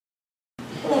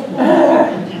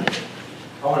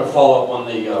follow up on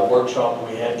the workshop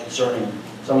we had concerning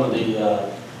some of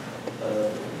the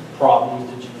problems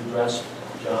that you addressed,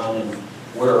 John, and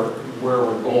where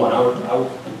we're going.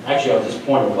 Actually, I was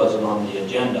disappointed it wasn't on the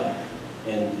agenda.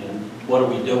 And what are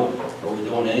we doing? Are we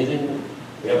doing anything?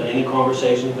 We having any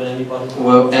conversations with anybody?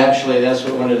 Well, actually, that's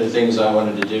what one of the things I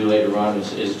wanted to do later on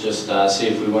is just see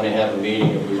if we want to have a meeting,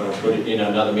 if we want to put it,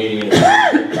 another meeting,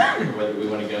 whether we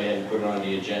want to go ahead and put it on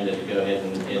the agenda to go ahead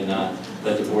and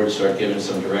let the board start giving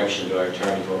some direction to our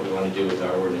attorney what we want to do with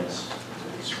our ordinance.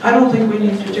 I don't think we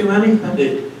need to do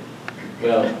anything.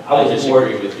 Well, I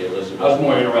disagree with you, Elizabeth. I was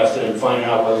more interested in finding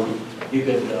out whether you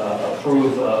could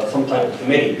approve some type of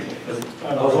committee.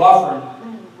 I was offering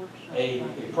a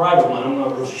private one. I'm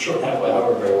not really sure that would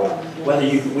work very well. Whether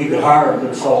we could hire a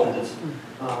consultant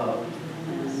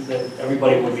that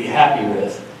everybody would be happy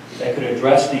with, that could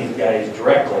address these guys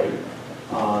directly,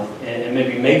 and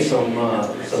maybe make some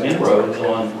inroads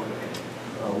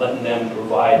on letting them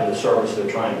provide the service they're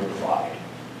trying to provide.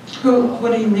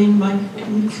 What do you mean, Mike?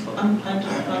 I'm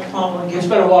not following you. You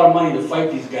spend a lot of money to fight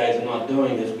these guys and not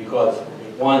doing this because,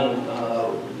 one,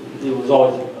 it was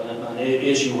always an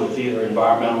issue with either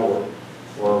environmental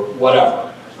or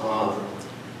whatever.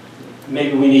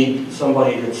 Maybe we need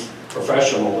somebody that's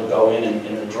professional to go in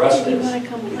and address this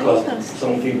because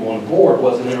some people on the board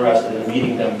wasn't interested in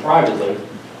meeting them privately.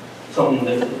 Something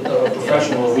that a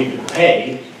professional we could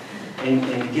pay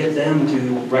and get them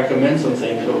to recommend some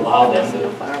things to allow them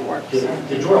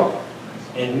to drill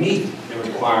and meet the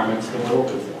requirements that we're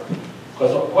looking for.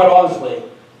 Because quite honestly,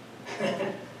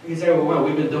 you say, well,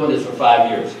 we've been doing this for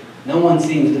 5 years. No one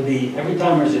seems to be, every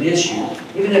time there's an issue,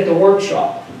 even at the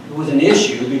workshop, it was an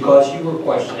issue because you were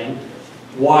questioning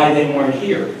why they weren't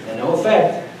here. And no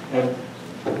offense, I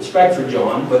have respect for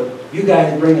John, but you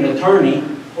guys bring an attorney,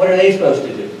 what are they supposed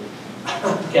to do?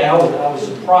 Okay, I was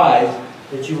surprised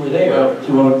that you were there.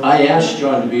 Well, I asked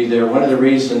John to be there. One of the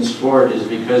reasons for it is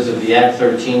because of the Act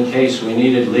 13 case. We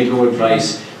needed legal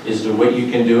advice as to what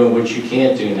you can do and what you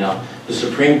can't do now. The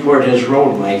Supreme Court has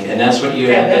ruled, Mike, and that's what you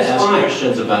have to ask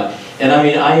questions about. And I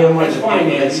mean, I am one of the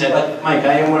people that said, Mike,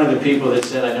 I am one of the people that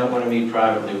said I don't want to meet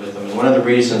privately with them. And one of the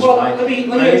reasons why... Let me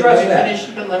address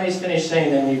that. But let me finish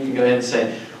saying, then you can go ahead and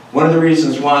say, one of the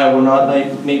reasons why I will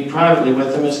not meet privately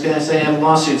with them is because they have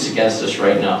lawsuits against us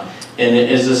right now. And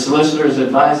as the solicitors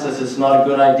advised us, it's not a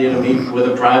good idea to meet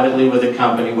privately with a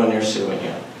company when they're suing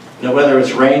you. Now, whether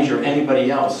it's Range or anybody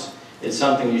else, it's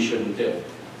something you shouldn't do.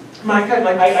 Mike,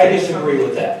 I disagree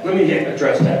with that. Let me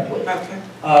address that, please. Okay.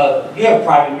 You have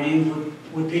private meetings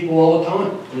with people all the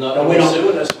time. No, we don't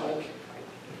do this, Mike.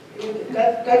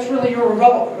 That's really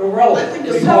irrelevant. I think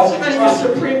the Pennsylvania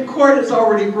Supreme Court has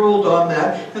already ruled on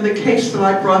that in the case that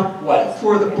I brought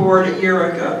before the board a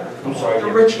year ago. I'm sorry. The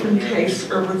Richmond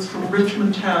case, or it's from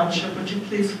Richmond Township. Would you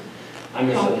please? I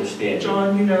misunderstand.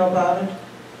 John, you know about it.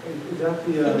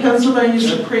 The Pennsylvania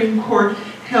Supreme Court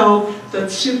held that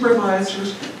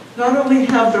supervisors not only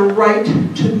have the right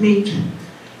to meet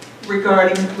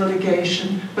regarding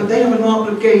litigation, but they have an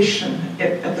obligation.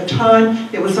 At the time,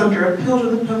 it was under appeal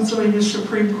to the Pennsylvania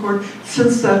Supreme Court.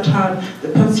 Since that time, the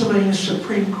Pennsylvania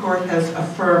Supreme Court has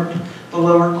affirmed the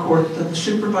lower court that the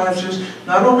supervisors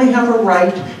not only have a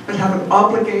right, but have an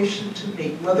obligation to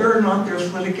meet, whether or not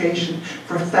there's litigation,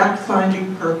 for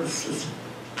fact-finding purposes.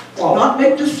 Not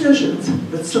make decisions,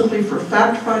 but simply for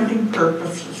fact-finding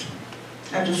purposes,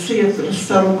 and to see if the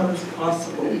settlement is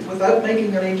possible without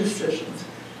making any decisions.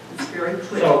 It's very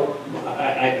clear. So,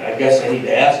 I guess I need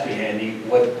to ask you, Andy,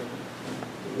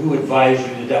 who advised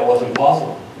you that wasn't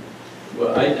possible?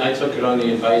 Well, I took it on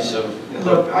the advice of...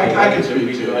 Look, I can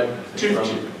speak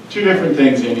to two different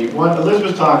things, Andy. One,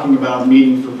 Elizabeth's talking about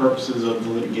meeting for purposes of the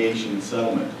litigation and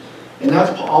settlement. And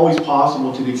that's always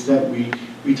possible to the extent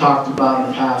we talked about in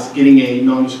the past getting a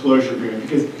non-disclosure agreement.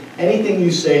 Because anything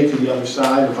you say to the other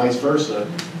side or vice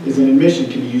versa is an admission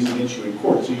can be used against you in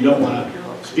court. So you don't want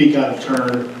to speak out of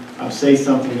turn, say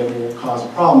something that will cause a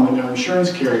problem. And our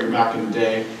insurance carrier back in the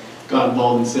day got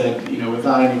involved and said, you know,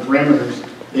 without any parameters,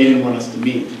 they didn't want us to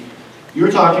meet. You're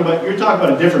talking about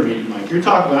a different meeting, Mike. You're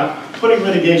talking about putting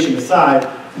litigation aside,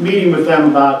 meeting with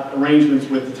them about arrangements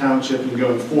with the township and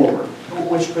going forward.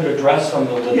 Which could address some of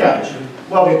the litigation. Yeah.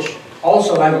 Well, which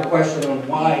also I have a question on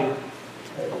why,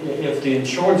 if the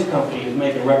insurance company is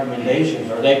making recommendations,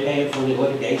 are they paying for the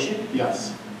litigation?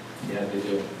 Yes. Yeah, they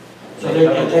do. So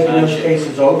they're taking those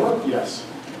cases over? Yes.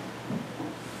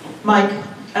 Mike,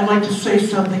 I'd like to say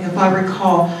something, if I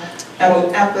recall,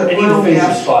 at the... I need to finish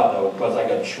this thought, though, because I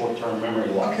got short-term memory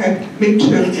loss. Okay, me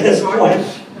too. At this point,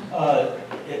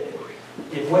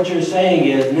 if what you're saying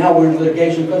is, now we're in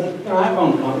litigation, because I've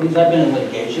owned companies, I've been in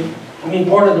litigation, I mean,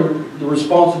 part of the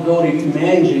responsibility of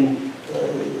managing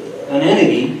an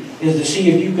entity is to see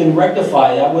if you can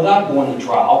rectify that without going to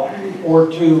trial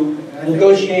or to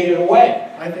negotiate it away.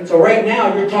 So right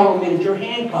now, you're telling me that you're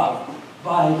handcuffed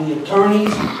by the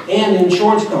attorneys and the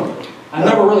insurance company. I've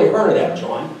never really heard of that,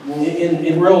 John,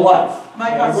 in real life.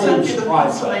 Mike, I sent you the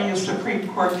Pennsylvania Supreme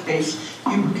Court case.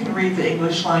 You can read the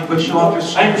English language, you'll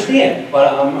understand. I understand,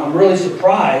 but I'm really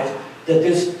surprised that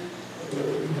this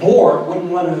board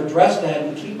wouldn't want to address that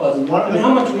and keep us. I mean,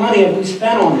 how much money have we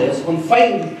spent on this, on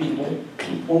fighting these people,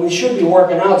 when we should be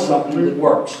working out something that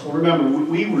works? Well, remember,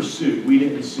 we were sued. We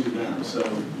didn't sue them, so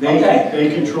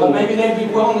they control. But maybe they'd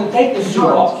be willing to take the suit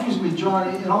John, off. excuse me,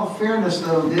 John, in all fairness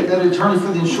though, that attorney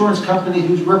for the insurance company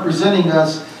who's representing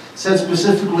us said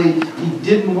specifically he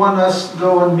didn't want us to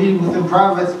go on meeting with him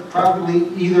privately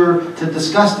either to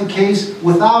discuss the case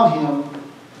without him,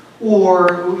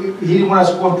 or he didn't want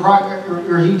us to go on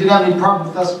or he didn't have any problem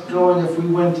with us going if we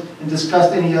went and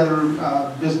discussed any other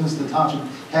business the township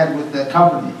had with that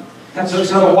company.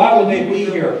 So why would they be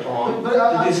here, Tom,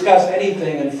 to discuss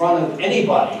anything in front of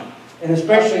anybody? And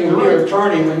especially with your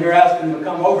attorney, when you're asking them to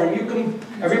come over, and you can,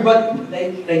 everybody,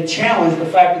 they challenge the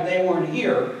fact that they weren't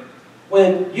here,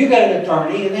 when you got an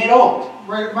attorney and they don't.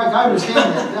 Right, Mike, I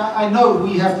understand that. I know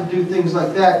we have to do things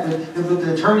like that, but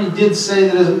the attorney did say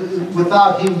that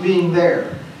without him being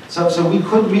there. So we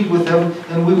could meet with him,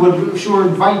 and we would sure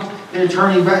invite the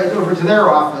attorney back over to their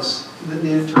office. Have we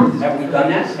done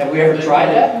that? Have we ever tried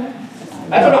that?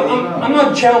 That's what I'm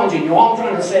not challenging you. All I'm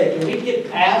trying to say, can we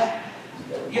get past,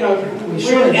 you know,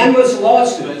 we're in endless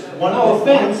lawsuits. No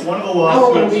offense. One of the Now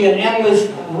we're going to lawsuits. be in endless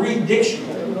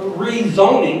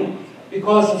rezoning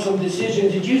because of some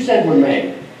decisions that you said were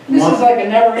made. This is like a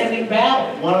never-ending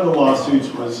battle. One of the lawsuits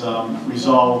was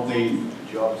resolved. I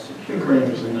think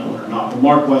Rangers in know it or not, but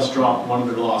Mark West dropped one of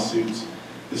their lawsuits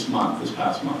this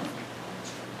past month.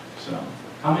 So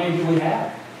How many do we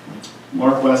have?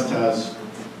 Mark West has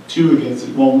 2 against,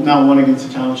 well, now 1 against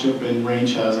the township, and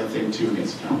Range has, I think, 2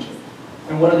 against the township.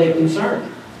 And what are they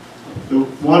concerned?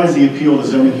 One is the appeal to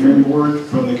zoning hearing board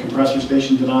from the compressor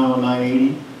station denial on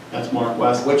 980. That's Mark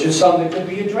West. Which is something that could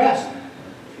be addressed.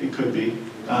 It could be.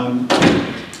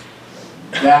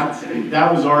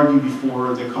 That was argued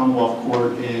before the Commonwealth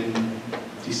Court in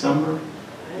December.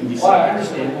 Well, I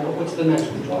understand. Well, what's the next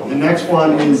one, John? The next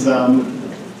one is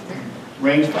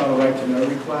Range filed a right to know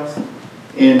request,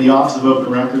 and the Office of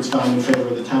Open Records found in favor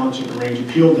of the township, and Range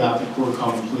appealed that to Court of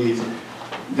Common Pleas.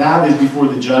 That is before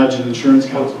the judge and the insurance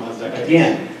council has that case.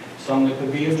 Again, something that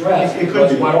could be addressed. It could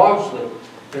be. Quite obviously,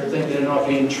 they're thinking they're not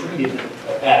being treated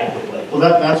adequately. Well,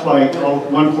 that's why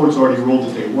one court's already ruled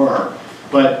that they were.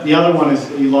 But the other one is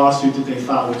a lawsuit that they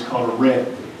filed, which is called a writ.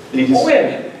 They just. Well, wait a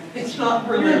minute. It's not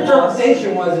really Your a loss.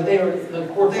 interpretation was that the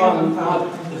court found them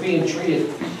not being treated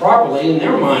properly. In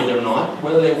their mind, they're not,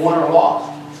 whether they won or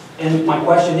lost. And my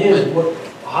question is,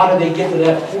 how did they get to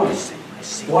that point?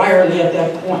 Why are they at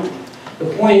that point? The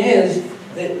point is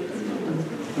that,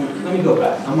 let me go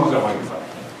back. I'm not going to argue about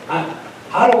it.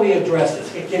 How do we address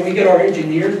this? Can we get our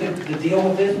engineers to deal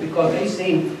with this? Because we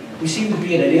seem to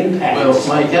be at an impasse. Well,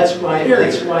 Mike, that's why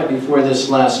before this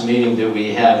last meeting that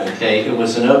we had, okay, it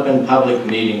was an open public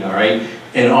meeting, all right?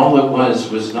 And all it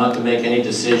was not to make any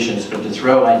decisions, but to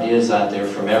throw ideas out there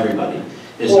from everybody.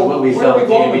 Is what we felt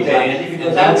needed to be done.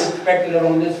 Because that's expected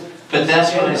on this. But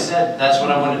that's what I said. That's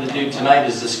what I wanted to do tonight,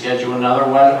 is to schedule another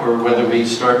one, or whether we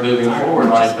start moving forward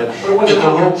on it. But the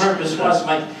whole purpose was,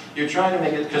 Mike, you're trying to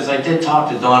make it, because I did talk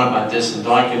to Dawn about this, and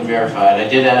Dawn can verify it. I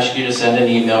did ask you to send an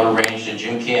email to Range to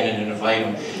Jim Cannon and invite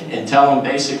him, and tell him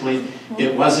basically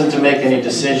it wasn't to make any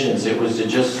decisions. It was to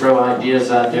just throw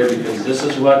ideas out there, because this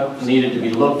is what needed to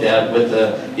be looked at with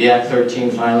the Act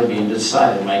 13 finally being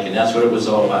decided, Mike, and that's what it was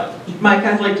all about. Mike,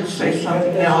 I'd like to say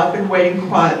something now. I've been waiting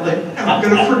quietly, and I'm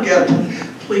going to forget.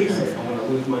 Please. I'm going to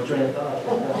lose my train of thought.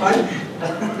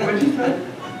 What did you say?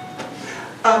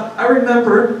 I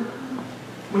remember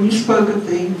when you spoke at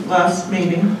the last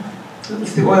meeting, it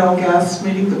was the oil and gas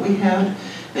meeting that we had,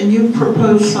 and you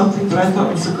proposed something that I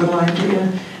thought was a good idea,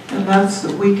 and that's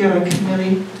that we get a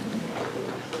committee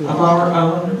of our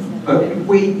own,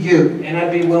 you. And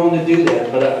I'd be willing to do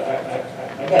that, but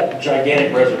I got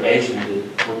gigantic reservations that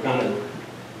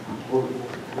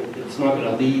it's not going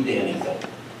to lead to anything.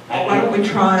 Why don't we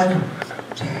try?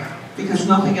 Because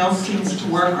nothing else seems to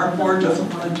work. Our board doesn't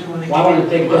want to do anything. Well, I want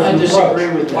to take I disagree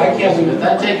with that. Why can't we? If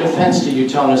that take offense to you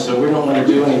telling us that we don't want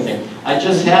to do anything. I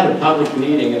just had a public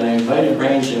meeting, and I invited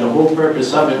Range, and the whole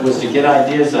purpose of it was to get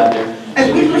ideas out there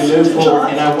so we can move forward.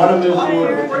 And I want to move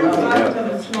forward with the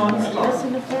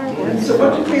So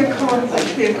what did we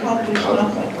accomplish? We accomplished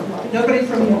nothing. Nobody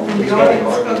from the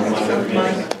audience spoke except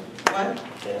Mike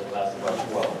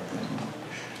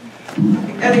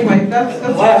Anyway, that's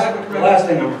The what I would the last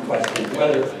thing I'm requesting is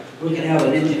whether we can have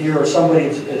an engineer or somebody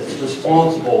that's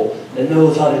responsible that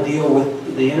knows how to deal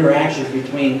with the interactions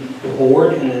between the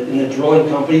board and the drilling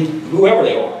company, whoever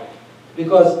they are.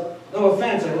 Because, no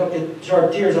offense, I look at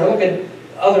Chartiers, I look at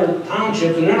other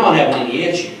townships and they're not having any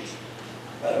issues.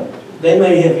 They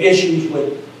may have issues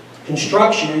with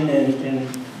construction and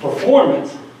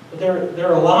performance, but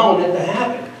they're allowing it to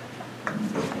happen.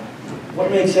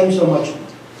 What makes them so much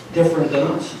different than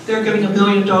us? They're getting $1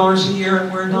 million a year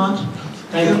and we're not.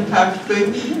 Thank you. Impact fee.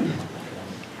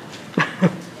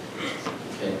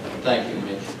 Okay, thank you,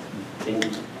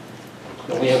 Mitch.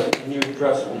 Can we have a new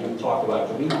address when we talk about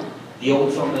it? Can we deal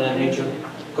with something of that nature?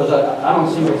 Because I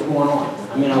don't see what's going on.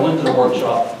 I mean, I went to the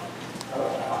workshop.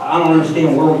 I don't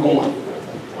understand where we're going.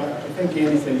 I think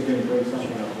Andy said he's going to bring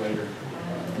something up later.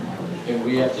 And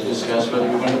we have to discuss whether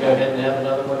we want to go ahead and have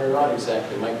another one or not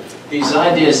exactly, Mike. These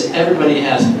ideas, everybody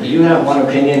has, you have one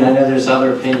opinion, I know there's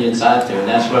other opinions out there, and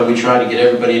that's why we try to get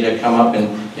everybody to come up and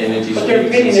at these But their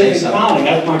meetings opinion and say isn't something. counting,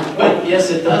 that's my point. But yes,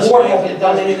 it does. The board hasn't It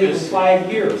done does anything in because-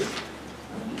 5 years.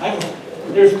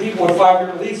 There's people with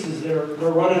 5-year leases that are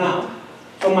running out.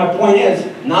 So my point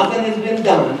is, nothing has been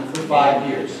done for 5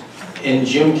 years. And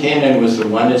Jim Cannon was the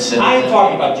one that said. I ain't that-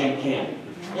 talking about Jim Cannon.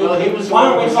 Well, he was. Why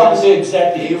don't we talk to the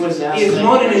executive? He was asked. He is that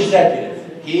not an question.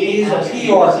 executive. He He's a asked- he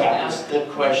PR was guy. asked the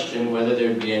question whether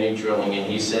there'd be any drilling, and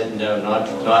he said no, not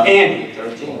Andy.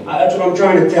 13. That's what I'm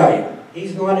trying to tell you.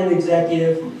 He's not an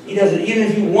executive. He doesn't, even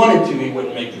if he wanted to, he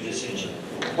wouldn't make the decision.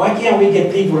 Why can't we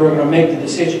get people who are gonna make the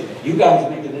decision? You guys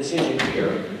make the decision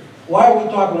here. Why are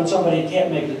we talking with somebody who can't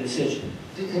make the decision?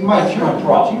 In my That's my view,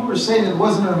 problem. you were saying it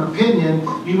wasn't an opinion,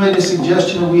 you made a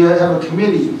suggestion that we have a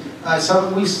committee.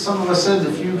 Some of us said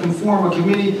if you can form a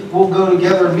committee, we'll go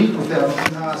together and meet with them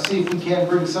and see if we can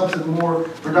bring something more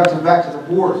productive back to the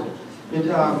board.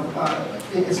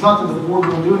 It's not that the board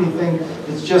will do anything,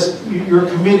 it's just your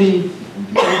committee,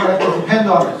 you're going to have to depend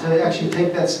on it to actually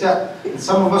take that step. And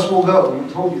some of us will go, we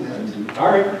told you that. All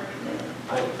right.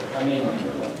 I mean,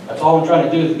 that's all I'm trying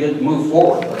to do is get move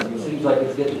forward. It seems like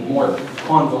it's getting more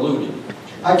convoluted.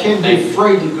 I can't be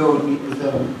afraid to go and meet with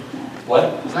them. What?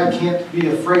 I can't be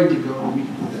afraid to go and meet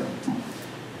with them.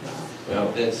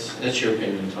 Well, that's your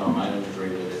opinion, Tom. I don't agree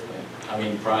with it. I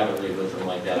mean, privately with them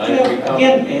like that. I agree.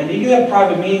 Again, Andy, you have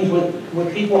private meetings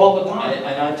with people all the time.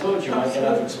 And I told you, I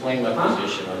cannot explain my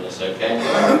position on this, okay?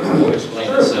 We'll explain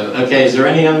it. So, okay, is there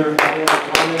any other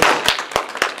comments?